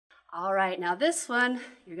All right, now this one,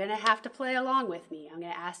 you're gonna have to play along with me. I'm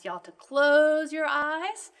gonna ask y'all to close your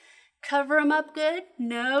eyes, cover them up good,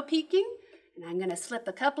 no peeking, and I'm gonna slip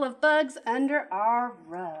a couple of bugs under our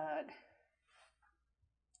rug.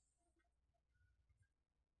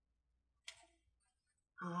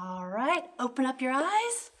 All right, open up your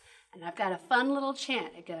eyes, and I've got a fun little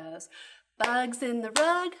chant. It goes, bugs in the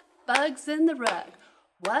rug, bugs in the rug.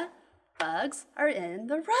 What bugs are in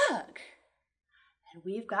the rug? And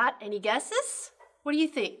we've got, any guesses? What do you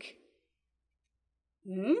think?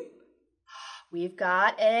 We've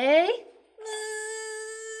got a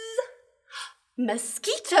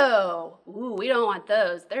mosquito. Ooh, we don't want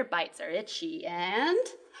those. Their bites are itchy. And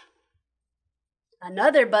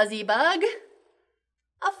another buzzy bug,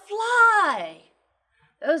 a fly.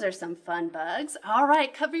 Those are some fun bugs. All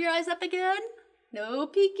right, cover your eyes up again. No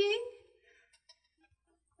peeking.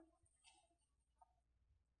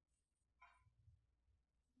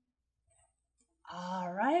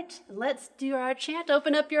 All right, let's do our chant.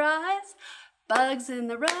 Open up your eyes. Bugs in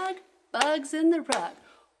the rug, bugs in the rug.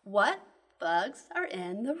 What bugs are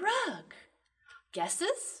in the rug?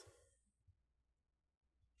 Guesses?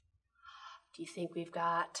 Do you think we've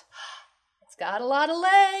got, it's got a lot of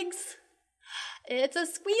legs. It's a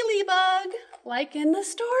squealy bug, like in the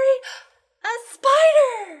story, a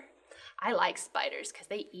spider. I like spiders because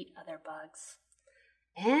they eat other bugs.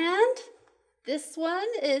 And this one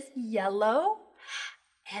is yellow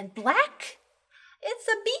and black. It's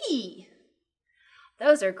a bee.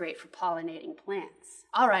 Those are great for pollinating plants.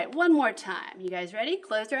 All right, one more time. You guys ready?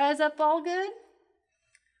 Close your eyes up all good.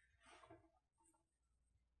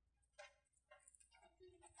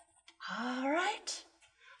 All right,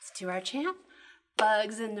 let's do our chant.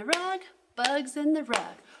 Bugs in the rug, bugs in the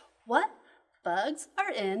rug. What bugs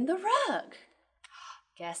are in the rug?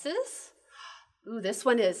 Guesses? Ooh, this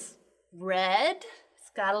one is red. It's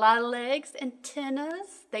got a lot of legs,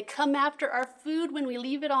 antennas. They come after our food when we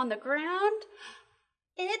leave it on the ground.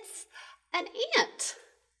 It's an ant.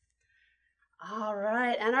 All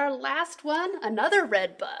right, and our last one, another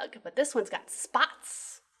red bug, but this one's got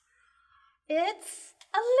spots. It's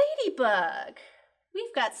a ladybug.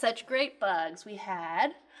 We've got such great bugs. We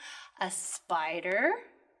had a spider,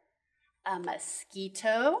 a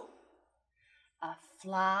mosquito, a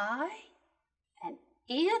fly, an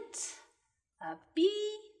ant, a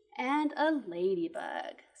bee, and a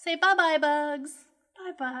ladybug. Say bye-bye, bugs.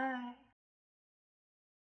 Bye-bye.